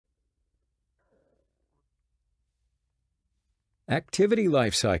Activity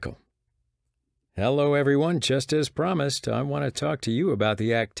Lifecycle. Hello everyone, just as promised, I want to talk to you about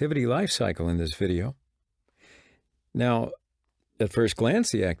the activity lifecycle in this video. Now, at first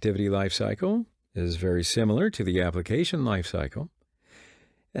glance, the activity lifecycle is very similar to the application lifecycle.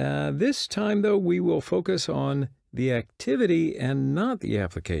 This time, though, we will focus on the activity and not the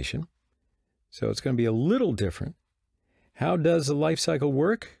application. So it's going to be a little different. How does the lifecycle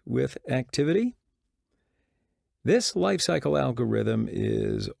work with activity? This lifecycle algorithm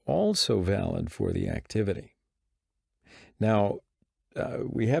is also valid for the activity. Now,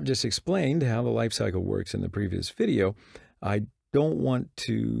 we have just explained how the lifecycle works in the previous video. I don't want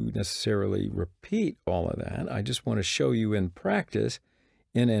to necessarily repeat all of that. I just want to show you in practice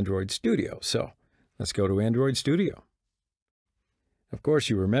in Android Studio. So let's go to Android Studio. Of course,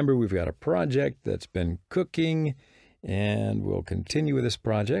 you remember we've got a project that's been cooking, and we'll continue with this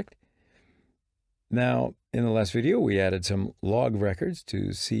project. Now, in the last video, we added some log records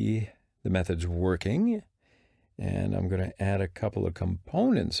to see the methods working, and I'm going to add a couple of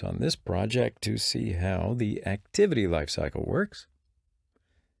components on this project to see how the activity lifecycle works.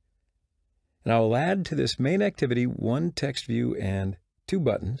 And I will add to this main activity one text view and two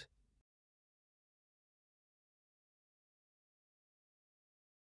buttons.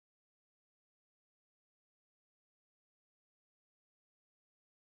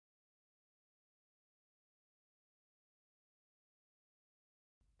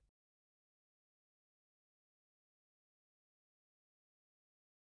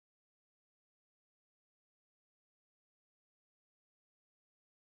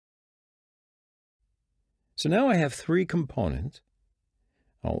 So now I have three components.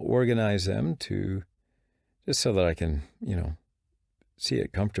 I'll organize them just so that I can, see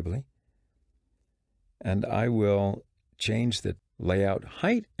it comfortably. And I will change the layout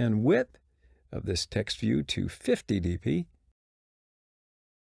height and width of this text view to 50 dp.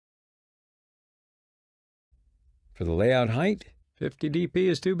 For the layout height, 50 dp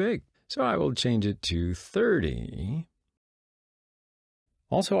is too big, so I will change it to 30.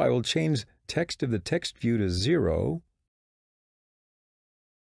 Also, I will change text of the text view to 0.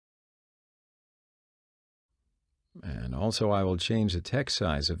 And also I will change the text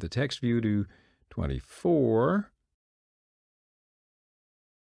size of the text view to 24.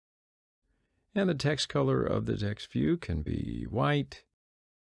 And the text color of the text view can be white.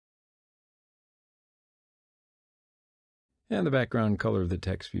 And the background color of the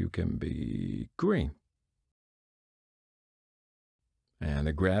text view can be green. And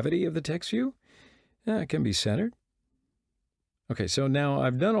the gravity of the text view can be centered. Okay, so now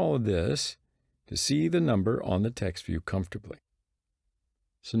I've done all of this to see the number on the text view comfortably.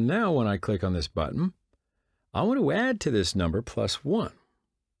 So now when I click on this button, I want to add to this number +1.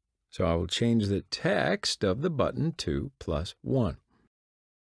 So I will change the text of the button to +1.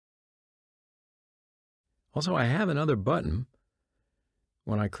 Also, I have another button.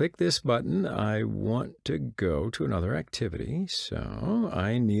 When I click this button, I want to go to another activity, so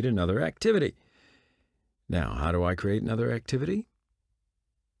I need another activity. Now, how do I create another activity?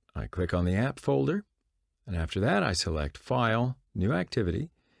 I click on the App folder, and after that, I select File, New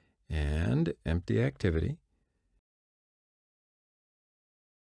Activity, and Empty Activity.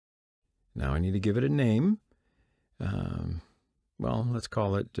 Now I need to give it a name. Well, let's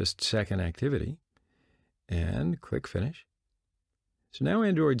call it just Second Activity, and click Finish. So now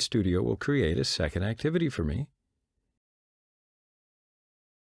Android Studio will create a second activity for me.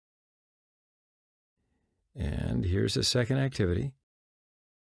 And here's the second activity.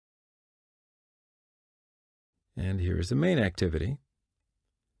 And here's the main activity.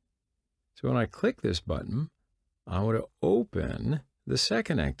 So when I click this button, I want to open the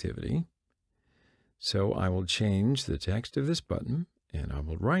second activity. So I will change the text of this button, and I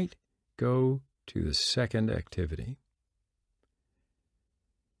will write, go to the second activity.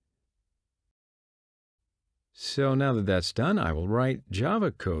 So now that that's done, I will write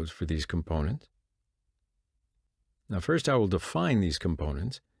Java codes for these components. Now first I will define these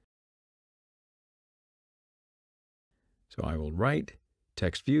components. So I will write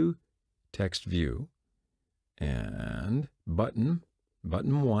text view, and button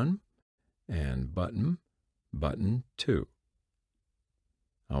 1, and button 2.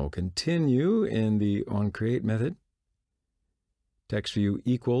 I will continue in the onCreate method. Text view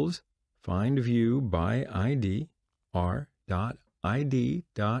equals find view by ID r.id.textView.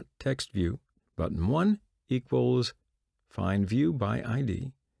 Button 1 equals find view by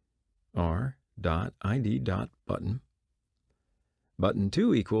ID r.id.button. Button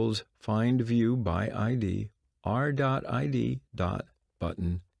 2 equals find view by ID r.id.button2.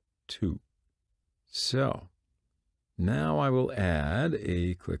 So Now I will add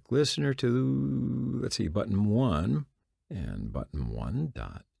a click listener to, let's see, button 1, and button 1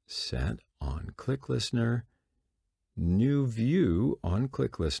 dot set on click listener, new view on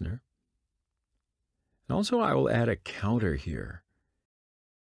click listener. And also I will add a counter here.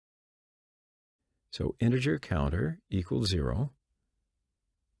 So integer counter equals 0.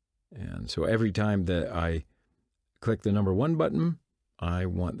 And so every time that I click the number 1 button, I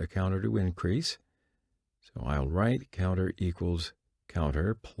want the counter to increase. So I'll write counter equals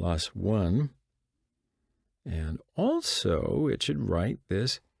counter plus 1. And also it should write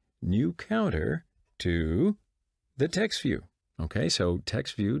this new counter to the text view. Okay, so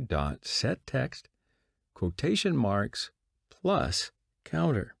text view dot set text quotation marks plus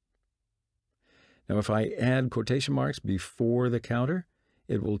counter. Now if I add quotation marks before the counter,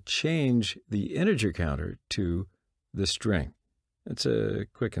 it will change the integer counter to the string. It's a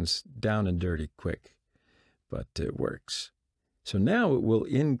quick and down and dirty quick, but it works. So now it will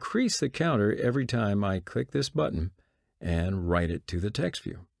increase the counter every time I click this button and write it to the text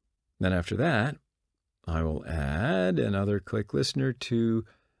view. Then after that, I will add another click listener to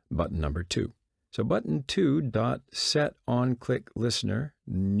button number 2. So button 2 dot set on click listener,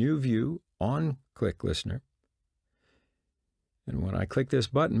 new view on click listener. And when I click this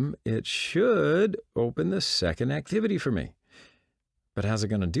button, it should open the second activity for me. But how's it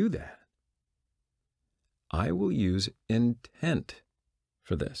going to do that? I will use intent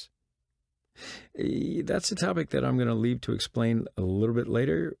for this. That's a topic that I'm going to leave to explain a little bit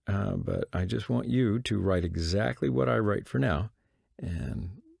later, but I just want you to write exactly what I write for now,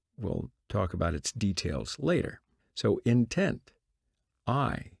 and we'll talk about its details later. So intent,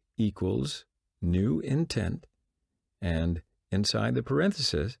 I equals new intent, and inside the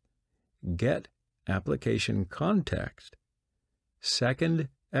parenthesis, get application context, second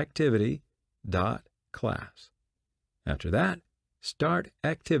activity dot class. After that, start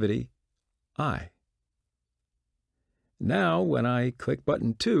activity I. Now, when I click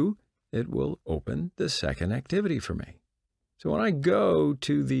button 2, it will open the second activity for me. So when I go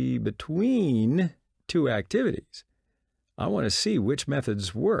to the between two activities, I want to see which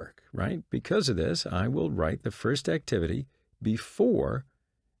methods work, right? Because of this, I will write the first activity before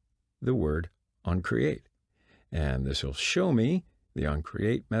the word onCreate. And this will show me the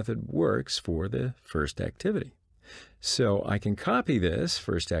onCreate method works for the first activity. So I can copy this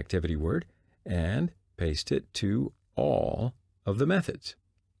first activity word and paste it to all of the methods.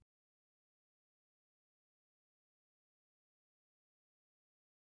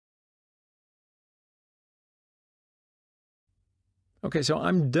 Okay, so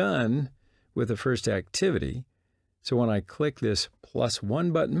I'm done with the first activity. So when I click this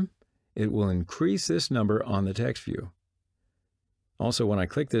 +1 button, it will increase this number on the text view. Also, when I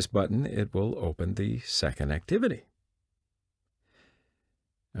click this button, it will open the second activity.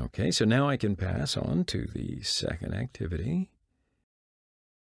 Okay, so now I can pass on to the second activity.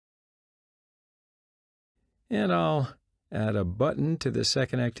 And I'll add a button to the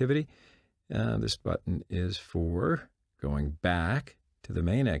second activity. This button is for going back to the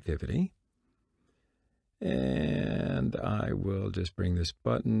main activity. And I will just bring this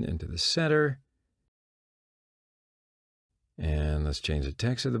button into the center. And let's change the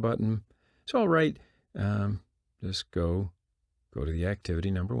text of the button. So I'll write, just go to the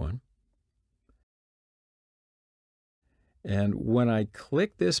activity number 1. And when I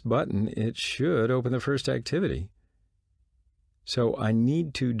click this button, it should open the first activity. So I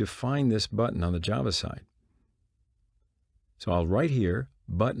need to define this button on the Java side. So I'll write here,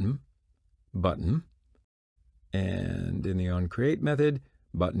 button, button, and in the onCreate method,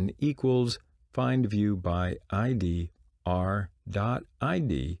 button equals find view by ID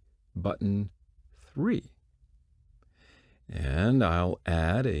r.id button 3. And I'll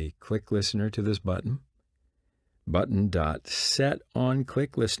add a click listener to this button, button.set on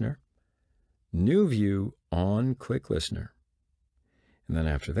click listener, new view on click listener. And then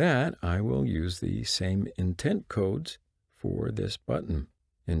after that, I will use the same intent codes for this button.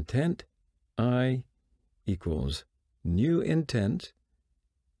 Intent I equals new intent,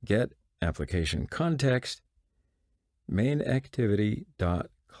 get application context, main activity dot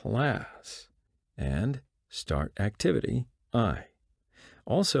class, and start activity I.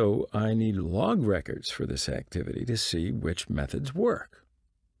 Also, I need log records for this activity to see which methods work.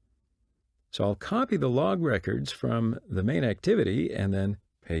 So I'll copy the log records from the main activity and then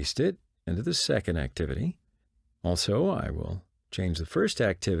paste it into the second activity. Also, I will change the first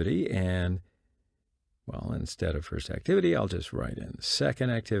activity and, well, instead of first activity, I'll just write in second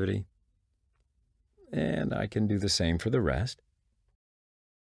activity. And I can do the same for the rest.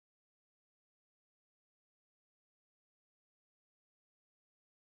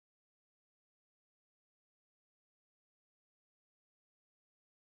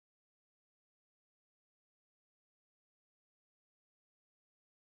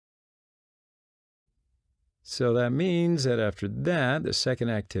 So that means that after that, the second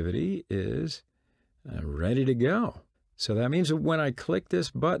activity is ready to go. So that means that when I click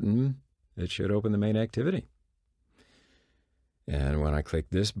this button, it should open the main activity. And when I click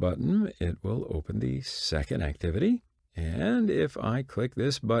this button, it will open the second activity. And if I click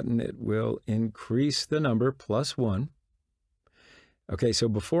this button, it will increase the number +1. Okay, so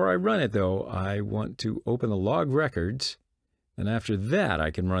before I run it, though, I want to open the log records. And after that,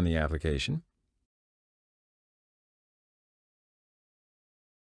 I can run the application.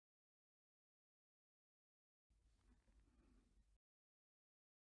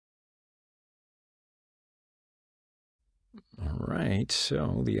 All right,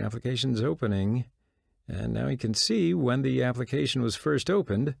 so the application's opening. And now you can see when the application was first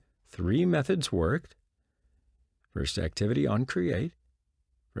opened, 3 methods worked. First activity onCreate,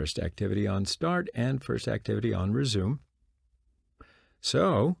 first activity onStart, and first activity onResume.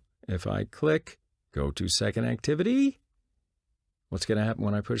 So if I click go to second activity, what's going to happen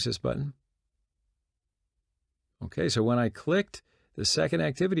when I push this button? Okay, so when I clicked the second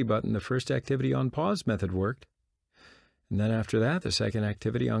activity button, the first activity onPause method worked. And then after that, the second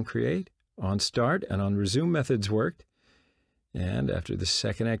activity onCreate, onStart, and onResume methods worked. And after the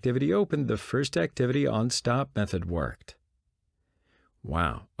second activity opened, the first activity onStop method worked.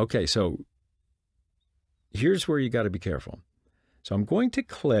 Wow. Okay, so here's where you got to be careful. So I'm going to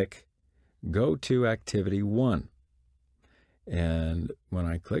click Go to Activity 1. And when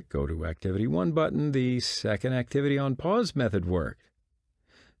I click Go to Activity 1 button, the second activity onPause method worked.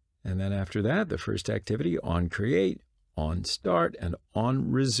 And then after that, the first activity onCreate, onStart, and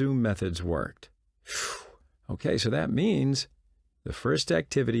onResume methods worked. Okay, so that means the first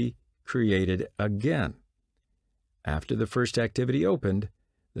activity created again. After the first activity opened,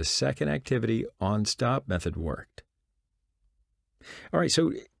 the second activity onStop method worked. All right,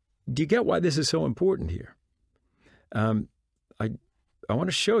 so do you get why this is so important here? I want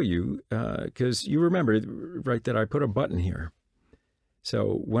to show you, because you remember, right, that I put a button here.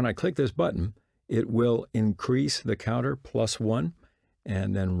 So when I click this button, it will increase the counter +1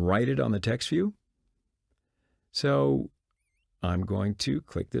 and then write it on the text view. So I'm going to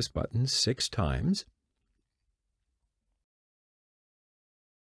click this button 6 times.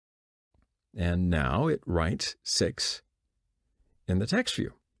 And now it writes 6 in the text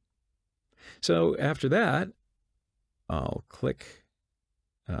view. So after that, I'll click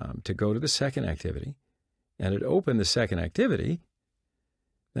to go to the second activity, and it opened the second activity.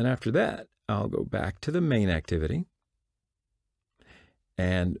 Then after that, I'll go back to the main activity.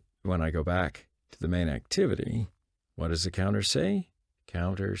 And when I go back to the main activity, what does the counter say?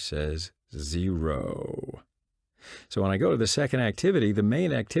 Counter says 0. So when I go to the second activity, the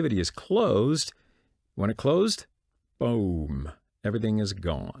main activity is closed. When it closed, boom, everything is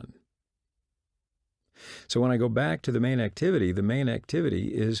gone. So when I go back to the main activity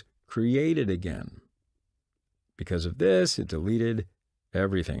is created again. Because of this, it deleted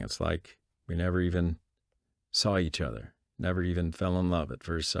everything. It's like we never even saw each other, never even fell in love at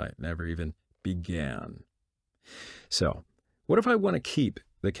first sight, never even began. So what if I want to keep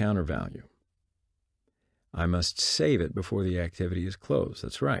the counter value? I must save it before the activity is closed.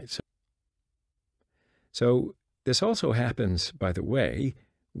 That's right. So this also happens, by the way,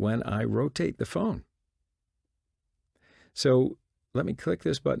 when I rotate the phone. So let me click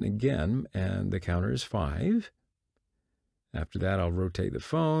this button again, and the counter is 5. After that, I'll rotate the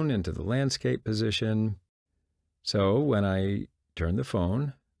phone into the landscape position. So when I turn the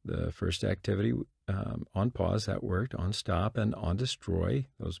phone, the first activity onPause, that worked, onStop, and onDestroy,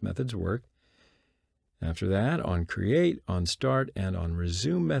 those methods worked. After that, onCreate, onStart, and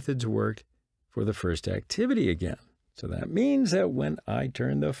onResume methods worked for the first activity again. So that means that when I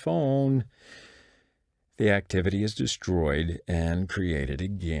turn the phone, the activity is destroyed and created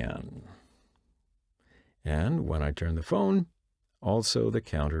again. And when I turn the phone, also the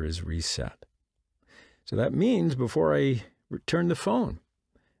counter is reset. So that means before I return the phone,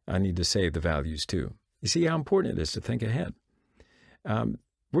 I need to save the values too. You see how important it is to think ahead.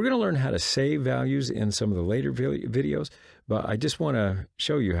 We're going to learn how to save values in some of the later videos, but I just want to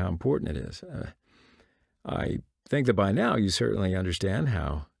show you how important it is. I think that by now you certainly understand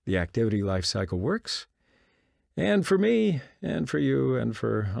how the activity lifecycle works. And for me, and for you, and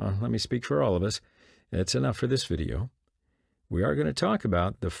for, let me speak for all of us, it's enough for this video. We are going to talk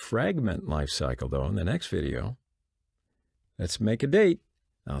about the fragment lifecycle, though, in the next video. Let's make a date.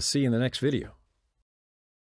 I'll see you in the next video.